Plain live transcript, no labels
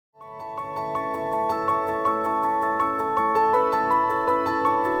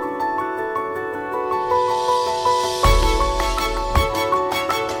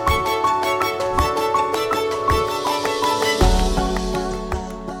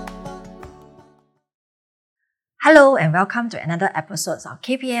Hello and welcome to another episode of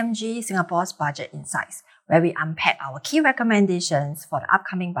KPMG Singapore's Budget Insights, where we unpack our key recommendations for the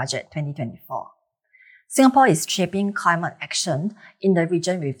upcoming budget 2024. Singapore is shaping climate action in the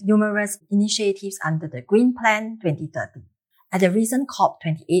region with numerous initiatives under the Green Plan 2030. At the recent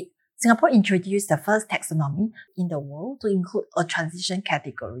COP28, Singapore introduced the first taxonomy in the world to include a transition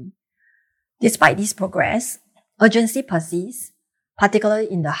category. Despite this progress, urgency persists, particularly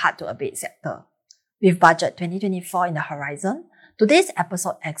in the hard-to-abate sector. With Budget 2024 in the horizon, today's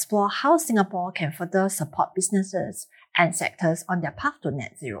episode explores how Singapore can further support businesses and sectors on their path to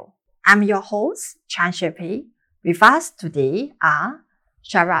net zero. I'm your host, Xue Pei. With us today are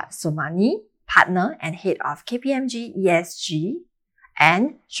Sharad Somani, Partner and Head of KPMG ESG,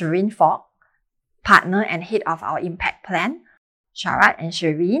 and Cherine, Partner and Head of our Impact Plan. Sharad and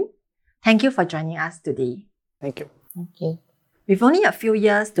Cherine, thank you for joining us today. Thank you. Thank you. With only a few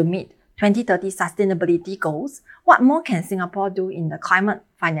years to meet 2030 sustainability goals, what more can Singapore do in the climate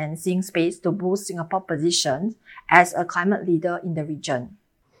financing space to boost Singapore's position as a climate leader in the region?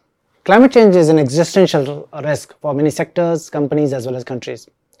 Climate change is an existential risk for many sectors, companies, as well as countries.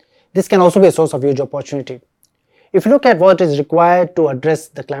 This can also be a source of huge opportunity. If you look at what is required to address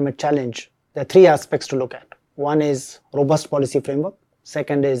the climate challenge, there are three aspects to look at. One is robust policy framework.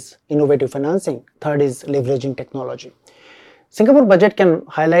 Second is innovative financing. Third is leveraging technology. Singapore budget can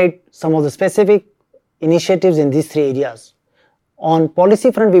highlight some of the specific initiatives in these three areas. On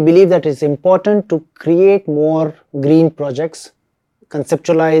policy front, we believe that it's important to create more green projects,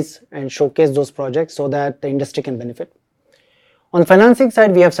 conceptualize and showcase those projects so that the industry can benefit. On financing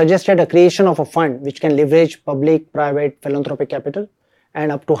side, we have suggested a creation of a fund which can leverage public, private, philanthropic capital,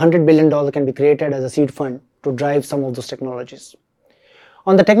 and up to $100 billion can be created as a seed fund to drive some of those technologies.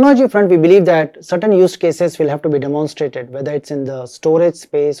 On the technology front, we believe that certain use cases will have to be demonstrated, whether it's in the storage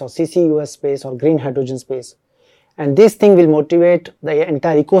space or CCUS space or green hydrogen space. And this thing will motivate the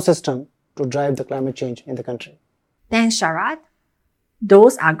entire ecosystem to drive the climate change in the country. Thanks, Sharad.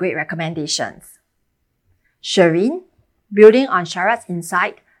 Those are great recommendations. Cherine, building on Sharad's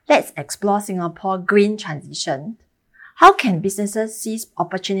insight, let's explore Singapore's green transition. How can businesses seize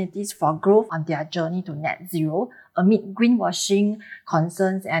opportunities for growth on their journey to net zero amid greenwashing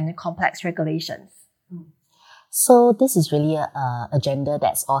concerns and complex regulations? So this is really an agenda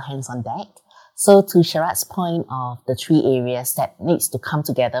that's all hands on deck. So to Sharad's point of the three areas that needs to come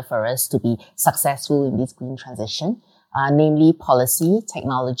together for us to be successful in this green transition, namely policy,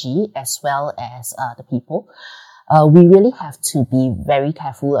 technology, as well as the people. We really have to be very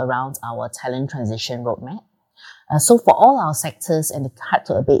careful around our talent transition roadmap. So for all our sectors and the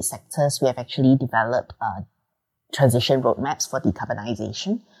hard-to-abate sectors, we have actually developed transition roadmaps for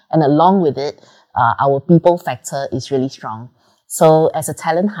decarbonization. And along with it, our people factor is really strong. So as a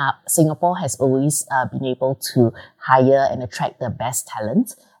talent hub, Singapore has always been able to hire and attract the best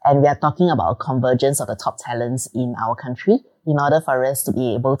talent. And we are talking about a convergence of the top talents in our country in order for us to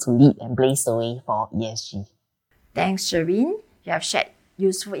be able to lead and blaze the way for ESG. Thanks, Cherine. You have shared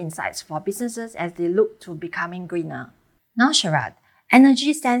useful insights for businesses as they look to becoming greener. Now, Sharad,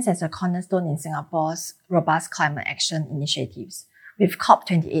 energy stands as a cornerstone in Singapore's robust climate action initiatives. With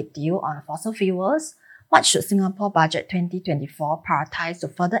COP28 deal on fossil fuels, what should Singapore Budget 2024 prioritize to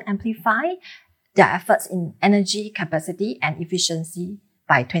further amplify their efforts in energy capacity and efficiency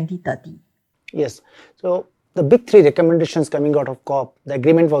by 2030? Yes. So the big three recommendations coming out of COP, the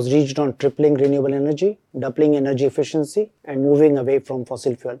agreement was reached on tripling renewable energy, doubling energy efficiency, and moving away from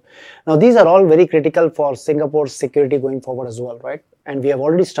fossil fuel. Now, these are all very critical for Singapore's security going forward as well, right? And we have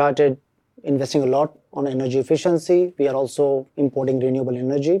already started investing a lot on energy efficiency. We are also importing renewable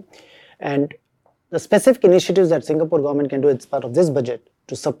energy. And the specific initiatives that Singapore government can do as part of this budget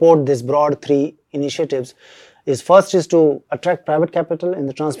to support these broad three initiatives is first is to attract private capital in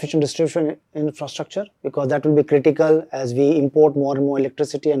the transmission distribution infrastructure, because that will be critical as we import more and more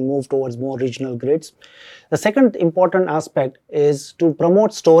electricity and move towards more regional grids. The second important aspect is to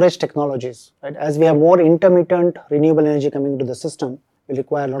promote storage technologies, right? As we have more intermittent renewable energy coming into the system, will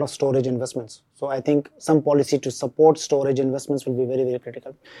require a lot of storage investments. So I think some policy to support storage investments will be very, very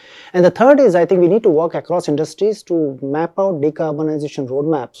critical. And the third is I think we need to work across industries to map out decarbonization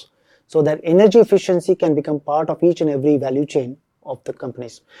roadmaps so that energy efficiency can become part of each and every value chain of the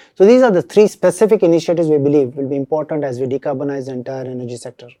companies. So these are the three specific initiatives we believe will be important as we decarbonize the entire energy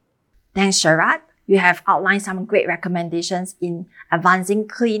sector. Thanks, Sharad. You have outlined some great recommendations in advancing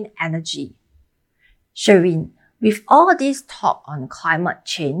clean energy. Cherine, with all this talk on climate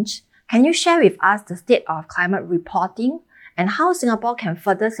change, can you share with us the state of climate reporting and how Singapore can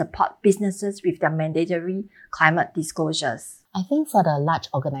further support businesses with their mandatory climate disclosures? I think for the large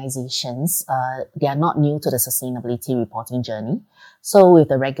organizations, they are not new to the sustainability reporting journey. So with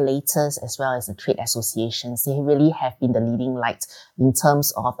the regulators as well as the trade associations, they really have been the leading light in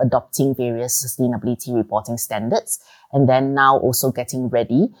terms of adopting various sustainability reporting standards, and then now also getting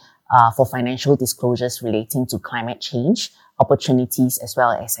ready for financial disclosures relating to climate change, opportunities as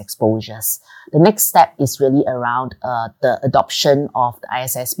well as exposures. The next step is really around the adoption of the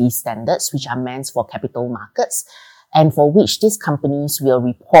ISSB standards, which are meant for capital markets, and for which these companies will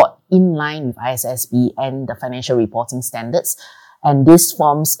report in line with ISSB and the financial reporting standards. And this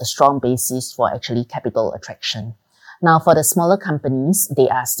forms a strong basis for actually capital attraction. Now, for the smaller companies, they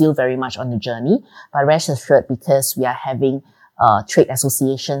are still very much on the journey, but rest assured, because we are having trade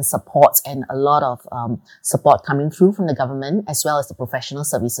association support and a lot of support coming through from the government as well as the professional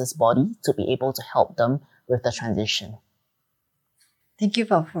services body to be able to help them with the transition. Thank you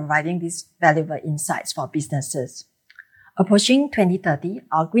for providing these valuable insights for businesses. Approaching 2030,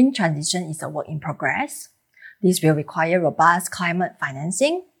 our green transition is a work in progress. This will require robust climate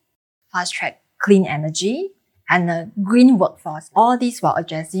financing, fast-track clean energy, and a green workforce, all these while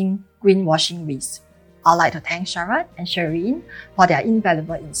addressing greenwashing risks. I'd like to thank Sharad and Cherine for their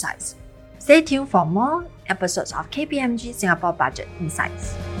invaluable insights. Stay tuned for more episodes of KPMG Singapore Budget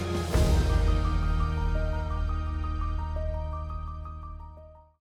Insights.